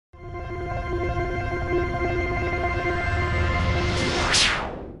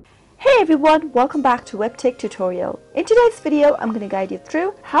everyone, welcome back to Webtech Tutorial. In today's video, I'm going to guide you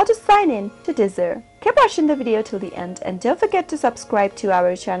through how to sign in to Deezer. Keep watching the video till the end and don't forget to subscribe to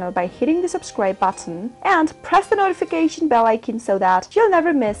our channel by hitting the subscribe button and press the notification bell icon so that you'll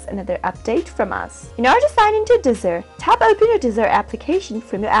never miss another update from us. In order to sign into Deezer, tap open your Deezer application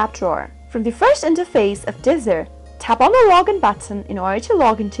from your app drawer. From the first interface of Deezer, tap on the login button in order to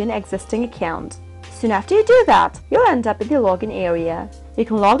log into an existing account. Soon after you do that, you'll end up in the login area. You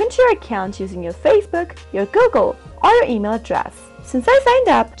can log into your account using your Facebook, your Google, or your email address. Since I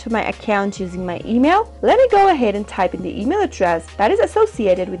signed up to my account using my email, let me go ahead and type in the email address that is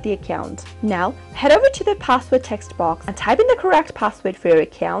associated with the account. Now, head over to the password text box and type in the correct password for your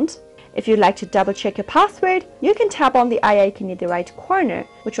account. If you'd like to double check your password, you can tap on the eye icon in the right corner,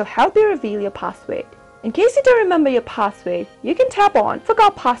 which will help you reveal your password. In case you don't remember your password, you can tap on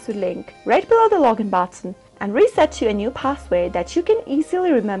Forgot Password link right below the login button and reset to a new password that you can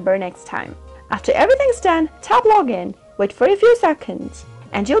easily remember next time. After everything's done, tap Login, wait for a few seconds,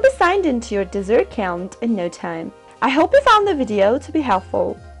 and you'll be signed into your Deezer account in no time. I hope you found the video to be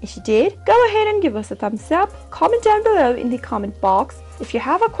helpful. If you did, go ahead and give us a thumbs up, comment down below in the comment box if you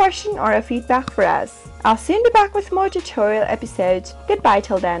have a question or a feedback for us. I'll soon be back with more tutorial episodes. Goodbye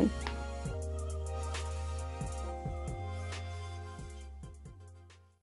till then.